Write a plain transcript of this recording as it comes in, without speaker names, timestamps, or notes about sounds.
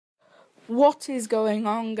What is going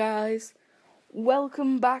on, guys?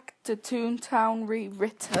 Welcome back to ToonTown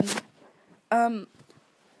Rewritten.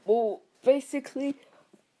 Well, basically,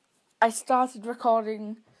 I started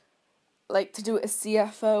recording, to do a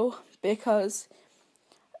CFO because,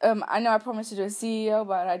 I know I promised to do a CEO,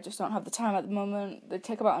 but I just don't have the time at the moment. They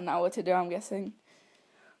take about an hour to do, I'm guessing.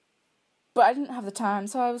 But I didn't have the time,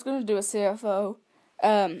 so I was going to do a CFO.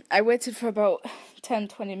 I waited for about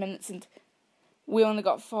 10-20 minutes, and we only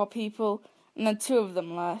got 4 people, and then 2 of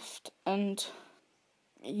them left, and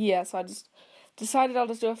yeah, so I just decided I'll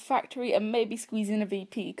just do a factory and maybe squeeze in a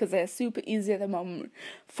VP, because they're super easy at the moment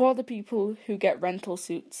for the people who get rental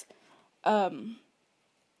suits. As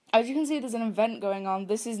you can see, there's an event going on.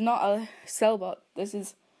 This is not a SELLBOT, this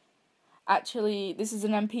is an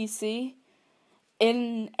NPC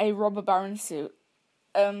in a robber baron suit.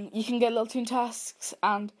 You can get little toon tasks,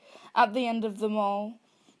 and at the end of them all,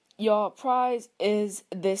 your prize is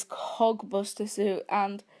this Cogbuster suit,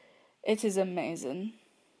 and it is amazing.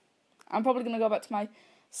 I'm probably going to go back to my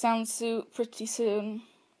sound suit pretty soon,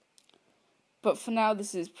 but for now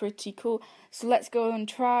this is pretty cool. So let's go and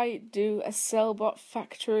do a SELLBOT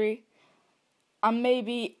factory, and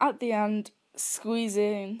maybe at the end squeeze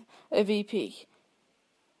in a VP.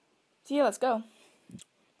 So yeah, let's go.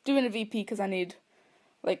 Doing a VP because I need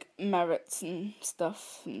merits and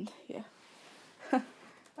stuff, and yeah.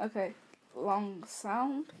 Okay, long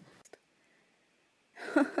sound.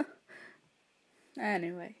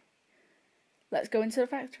 Anyway, let's go into the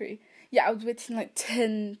factory. Yeah, I was waiting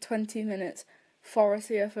 10-20 minutes for a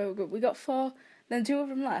CFO group. We got 4, then 2 of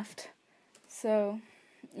them left. So,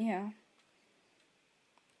 yeah.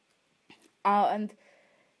 And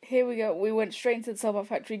here we go. We went straight into the SELLBOT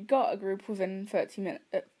factory, got a group within 30 minutes.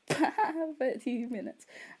 30 minutes.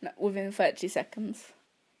 No, within 30 seconds.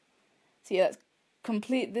 So yeah, let's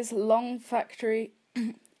complete this long factory,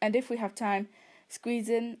 and if we have time, squeeze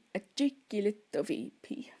in a cheeky little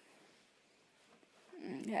VP.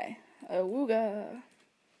 Okay, awooga.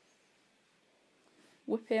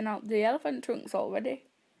 Whipping out the elephant trunks already.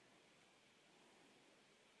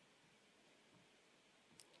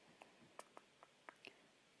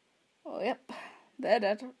 Oh yep, they're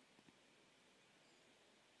dead.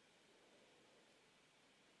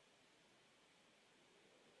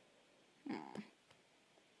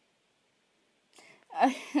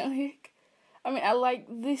 I like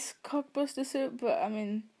this Cogbuster suit, but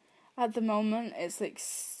at the moment it's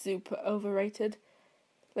super overrated.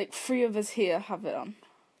 3 of us here have it on.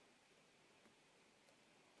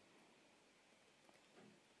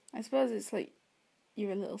 I suppose it's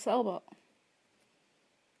you're a little SELLBOT.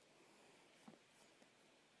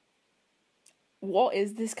 What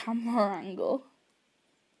is this camera angle?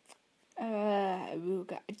 We'll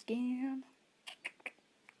go again.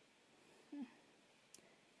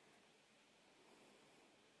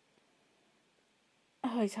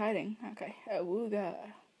 Oh, he's hiding. Okay. Awooga.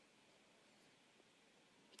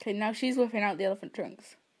 Okay, now she's whipping out the elephant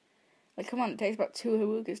trunks. Come on, it takes about 2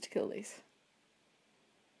 awoogas to kill these.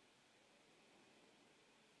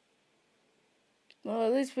 Well,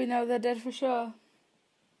 at least we know they're dead for sure.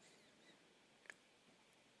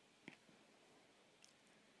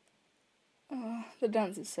 Oh, the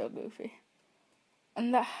dance is so goofy.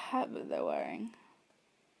 And that hat that they're wearing.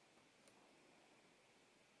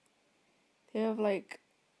 They have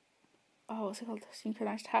what's it called?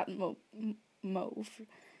 Synchronized hat mauve.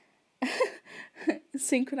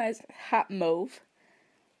 Synchronized hat mauve.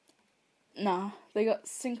 Nah, they got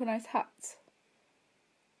synchronized hats.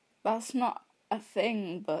 That's not a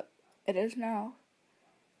thing, but it is now.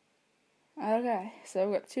 Okay, so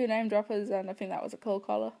we've got 2 name droppers, and I think that was a cold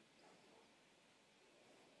collar.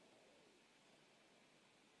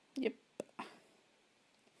 Yep.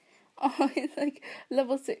 Oh, it's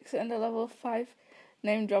level 6 and a level 5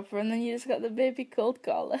 name dropper, and then you just got the baby cold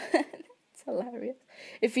collar. It's hilarious.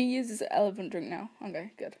 If he uses an elephant drink now.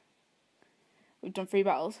 Okay, good. We've done 3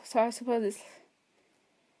 battles, so I suppose it's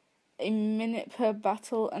a minute per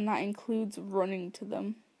battle, and that includes running to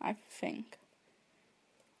them, I think.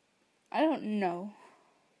 I don't know.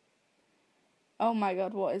 Oh my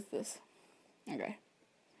god, what is this? Okay.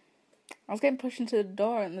 I was getting pushed into the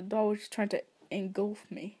door, and the door was just trying to engulf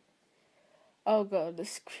me. Oh god,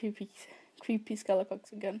 this creepy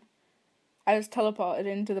Skelecox again. I just teleported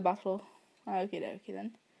into the battle. Okie dokie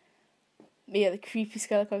then. But yeah, the creepy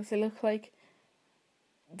Skelecox, they look like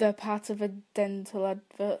they're part of a dental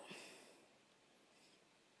advert.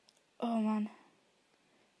 Oh man.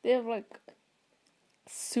 They have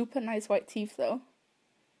super nice white teeth though.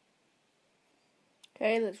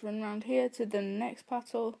 Okay, let's run around here to the next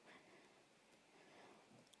battle.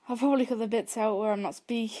 I'll probably cut the bits out where I'm not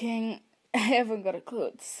speaking. I haven't got a clue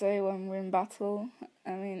what to say when we're in battle.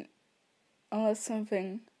 I mean, unless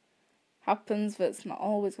something happens that's not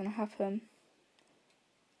always going to happen.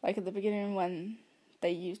 Like at the beginning when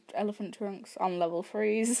they used elephant trunks on level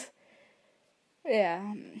 3s. Yeah,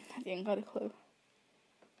 I didn't got a clue.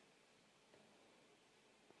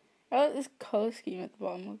 I like this colour scheme at the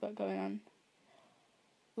bottom we've got going on.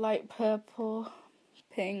 Light purple,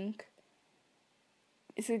 pink.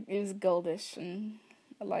 It was goldish and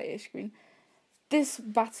a lightish green. This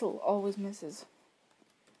battle always misses.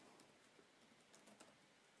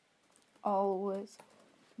 Always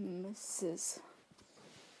misses.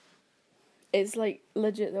 It's like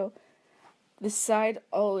legit though. This side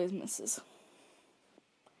always misses.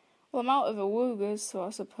 Well, I'm out of awoogas, so I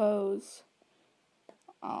suppose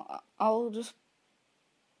I'll just.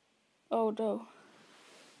 Oh no.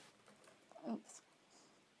 Oops.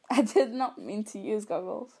 I did not mean to use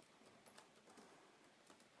goggles.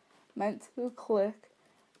 Meant to click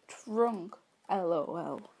trunk.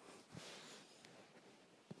 LOL.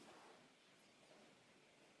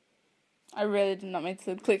 I really did not mean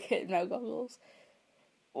to click hypno goggles.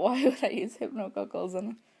 Why would I use hypno goggles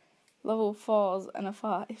on level 4s and a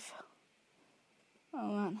 5? Oh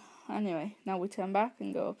man. Anyway, now we turn back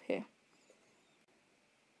and go up here.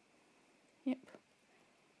 Yep.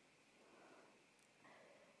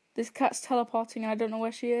 This cat's teleporting and I don't know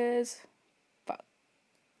where she is. But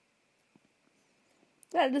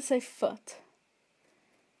let's just say foot.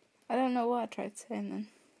 I don't know what I tried saying then.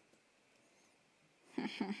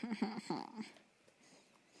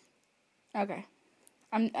 Okay.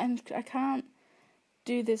 I can't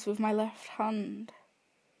do this with my left hand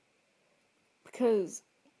because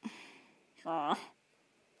I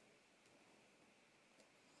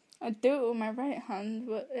do it with my right hand,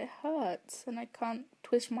 but it hurts and I can't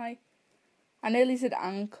twist my. I nearly said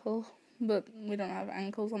ankle, but we don't have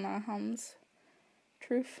ankles on our hands.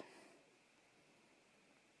 Truth.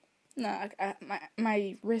 No,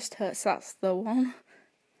 my wrist hurts. That's the one.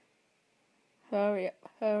 Hurry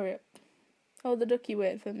up. Oh, the ducky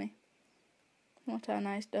waited for me. What a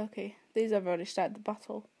nice ducky. These have already started the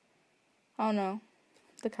battle. Oh no,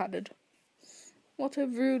 the cat did. What a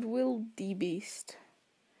rude wildebeest.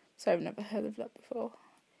 Sorry, I've never heard of that before.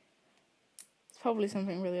 It's probably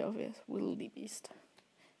something really obvious. Wildebeest.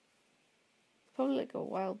 It's probably like a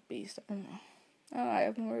wild beast. I don't know. Alright,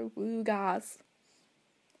 open word. Woo, guys.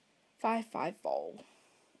 554.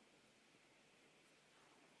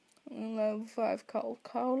 Level 5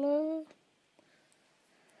 Coca-Cola.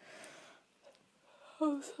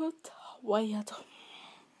 I'm so tired.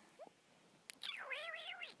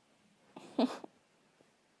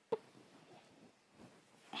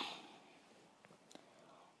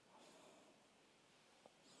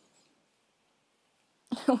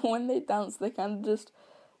 When they dance, they kind of just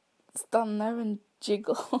stand there and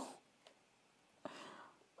jiggle.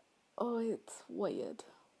 Oh, it's weird.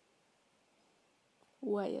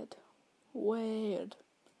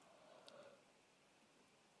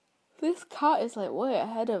 This cat is like way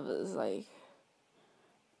ahead of us. Like,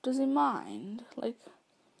 does he mind? Like,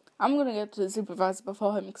 I'm gonna get to the supervisor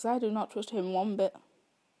before him because I do not trust him one bit.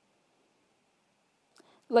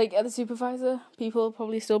 Like, at the supervisor, people will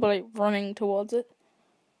probably still be like running towards it.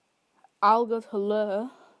 I'll go to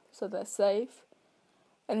lure so they're safe,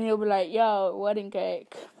 and he'll be like, "Yo, wedding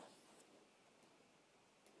cake."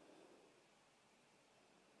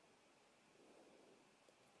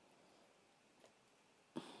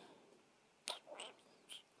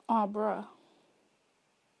 Oh, bruh.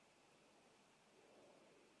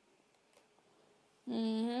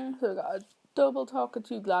 So we got a double talker,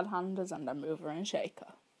 2 glad handers, and a mover and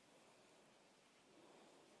shaker.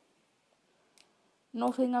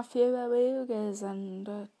 Nothing a few awoogas,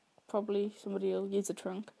 and probably somebody will use a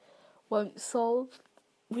trunk. Won't solve.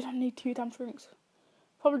 We don't need 2 damn trunks.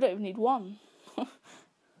 Probably don't even need 1.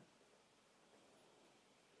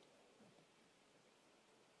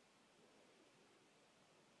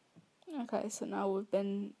 Okay, so now we've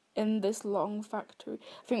been in this long factory.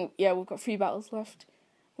 I think, yeah, we've got 3 battles left.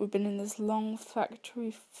 We've been in this long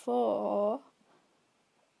factory for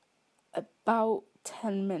about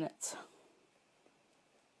 10 minutes.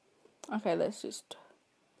 Okay, let's just.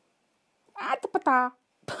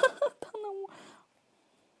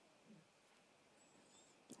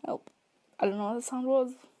 Help. I don't know what the sound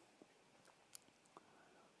was.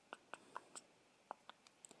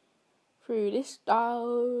 Through this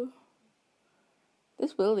door.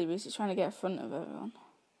 This wildebeest is trying to get in front of everyone.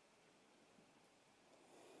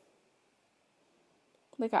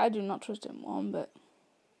 Like, I do not trust him one bit.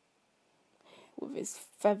 With his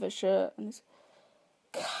feather shirt and his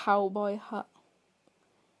cowboy hat.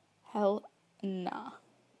 Hell nah.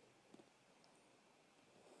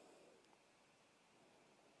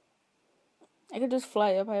 I could just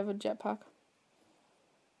fly up. I have a jetpack.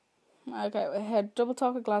 Okay, we had double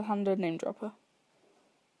talker, glad hander, name dropper.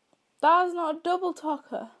 That is not a double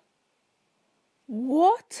talker.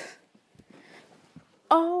 What?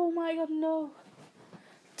 Oh my god, no.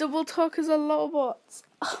 Double talkers are SELLBOTs.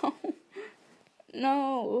 Oh,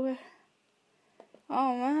 no.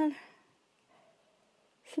 Oh man.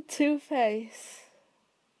 It's a two-face.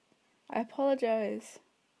 I apologise.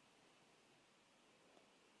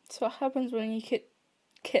 It's what happens when you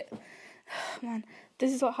quit. Man,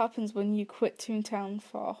 this is what happens when you quit ToonTown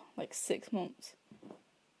for like 6 months.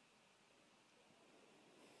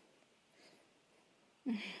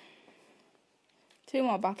 Two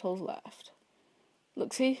more battles left.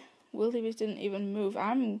 Look, see? Wildebeest didn't even move.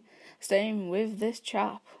 I'm staying with this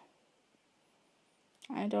chap.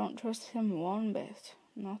 I don't trust him one bit.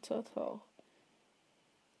 Not at all.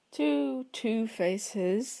 Two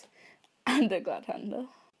faces and a glad hander.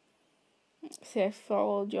 See, I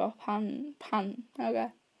followed your pan. Okay.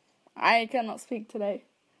 I cannot speak today.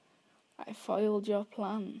 I foiled your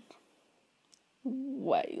plan.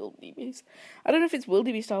 Wildebeest. I don't know if it's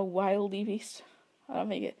wildebeest or wildebeest. I don't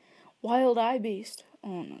make it. Wild eye beast.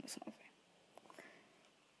 Oh no, that's not fair.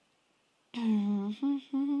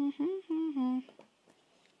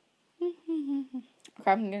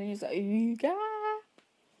 Okay, I'm gonna use that.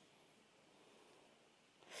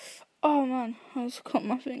 Oh man, I just cut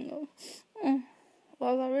my finger. Oh,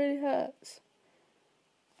 well, that really hurts.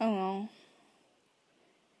 Oh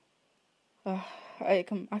no. I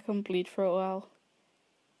can bleed for a while.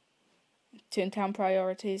 ToonTown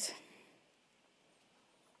priorities.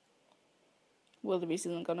 Wildebeest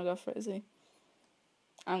isn't gonna go for it, is he?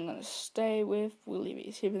 I'm gonna stay with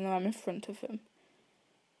Wildebeest, even though I'm in front of him.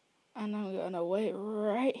 And I'm gonna wait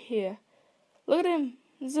right here. Look at him,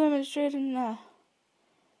 zooming straight in there.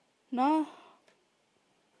 No,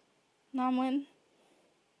 I'm winning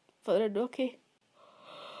for the ducky.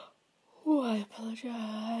 Oh, I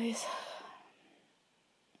apologise.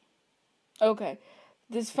 Okay,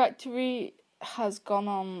 this factory has gone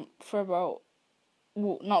on for about,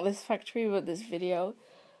 well, not this factory, but this video.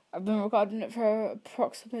 I've been recording it for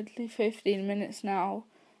approximately 15 minutes now.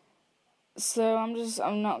 So I'm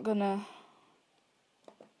not gonna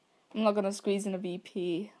squeeze in a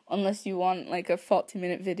VP unless you want like a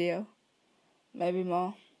 40-minute video. Maybe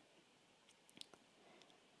more.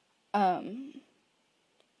 So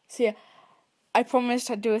yeah, I promised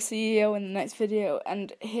I'd do a CEO in the next video,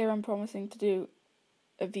 and here I'm promising to do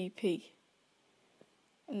a VP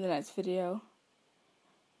in the next video.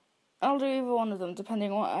 I'll do either one of them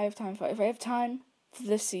depending on what I have time for. If I have time for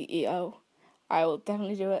the CEO, I will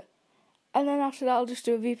definitely do it. And then after that I'll just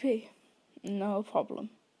do a VP. No problem.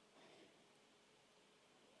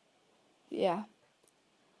 Yeah.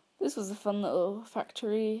 This was a fun little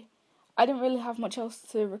factory. I didn't really have much else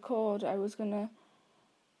to record. I was gonna...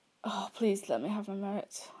 Oh, please let me have my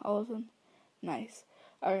merits. All of them. Nice.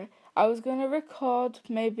 Alright. I was gonna record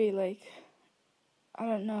maybe like... I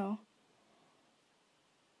don't know.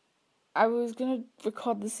 I was gonna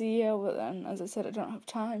record the CEO, but then, as I said, I don't have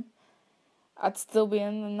time. I'd still be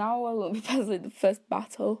in them now. I won't be past like the first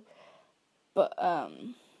battle. But,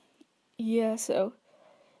 yeah, so...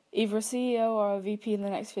 Either a CEO or a VP in the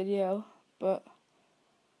next video, but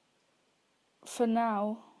for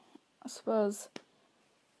now, I suppose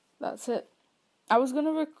that's it. I was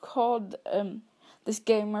gonna record this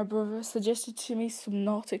game my brother suggested to me,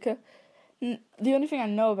 Subnautica. The only thing I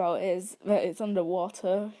know about is that it's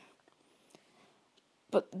underwater,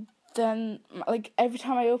 but then like every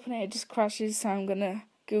time I open it, it just crashes. So I'm gonna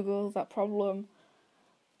Google that problem.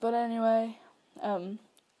 But anyway,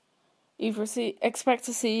 either expect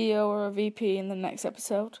a CEO or a VP in the next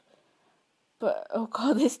episode. But, oh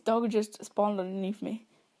god, this dog just spawned underneath me.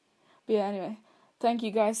 But yeah, anyway. Thank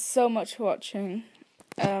you guys so much for watching.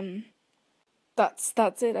 That's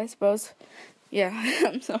it, I suppose. Yeah,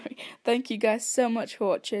 I'm sorry. Thank you guys so much for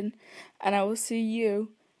watching. And I will see you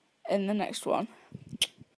in the next one.